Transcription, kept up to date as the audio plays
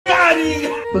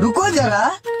रुको जरा,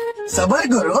 सबर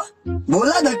करो,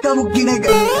 बोला धक्का मुक्की नहीं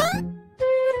करनी।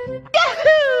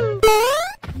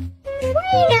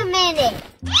 Wait a minute.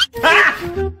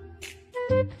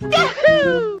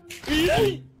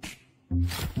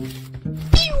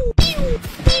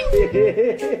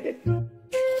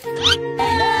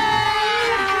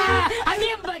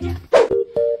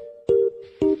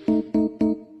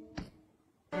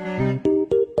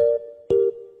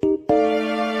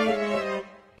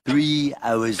 Three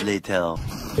hours later. Oh,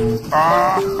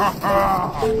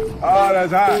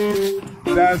 that's hot.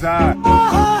 That's hot.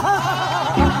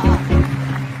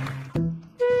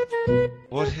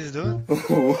 What he's doing?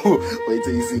 Wait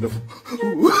till you see the.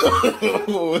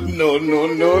 No, no,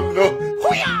 no, no.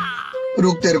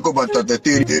 रुक तेरे को बताते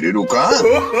तेरी तेरी रुका।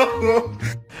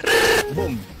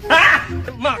 Boom.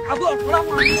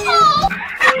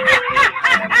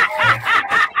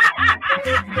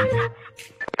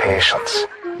 Patience.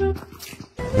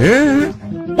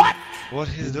 What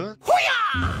he's doing?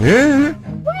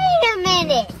 Wait a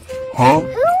minute. हाँ?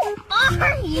 Who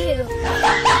are you?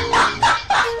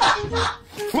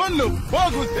 What the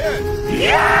fuck was that?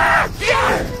 Yeah!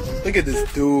 Look at this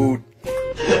dude.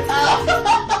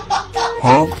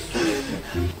 हाँ?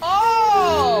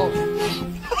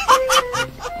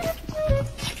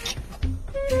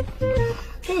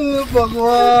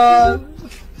 भगवान.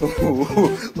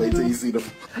 Wait till you see the.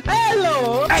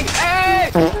 Hello! Hey,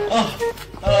 hey!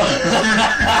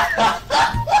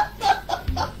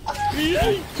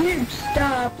 Dude,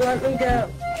 stop, let me go.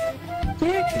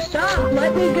 Dude, stop,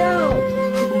 let me go.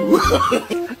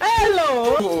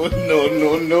 Hello! Oh, no,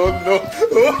 no, no, no.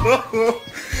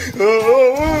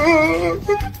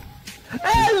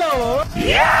 Hello!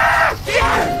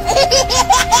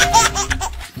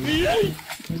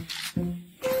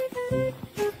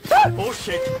 Oh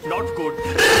shit, not good.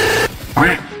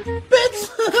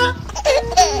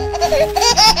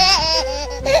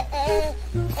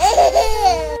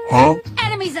 हाँ?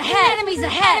 Enemies ahead! Enemies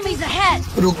ahead! Enemies ahead!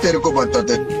 रुक तेरे को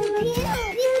बताते।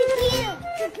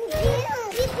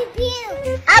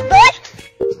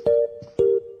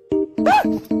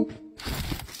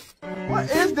 What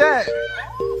is that?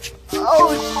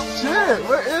 Oh shit,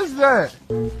 what is that?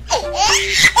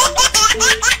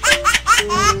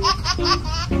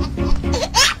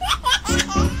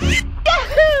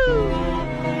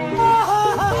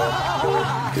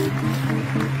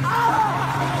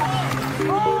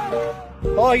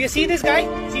 Oh, you see this guy?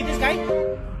 See this guy?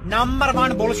 Number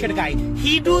one bullshit guy.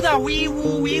 He do the wee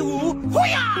woo.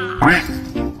 Hoo-yah!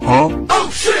 हाँ?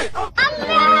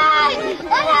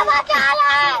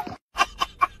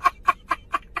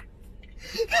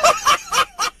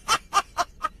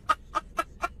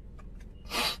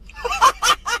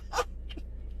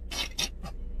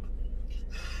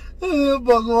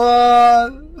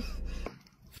 भगवान.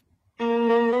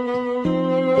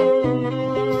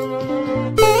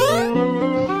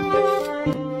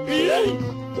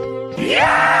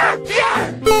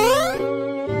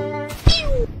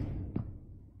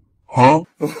 हाँ?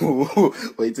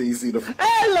 Wait till you see the.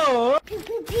 Hello!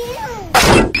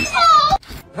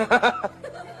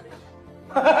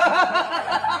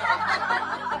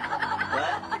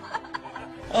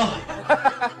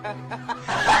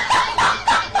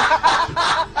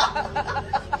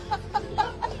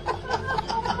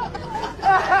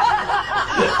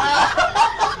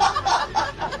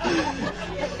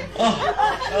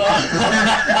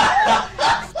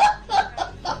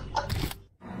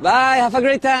 Bye, have a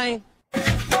great time.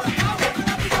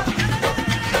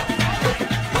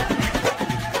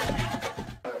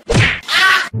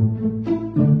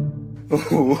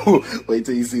 Wait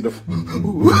till you see the.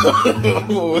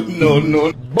 No,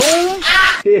 no. Boom!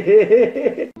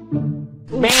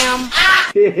 Bam!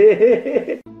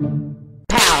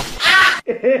 Pow!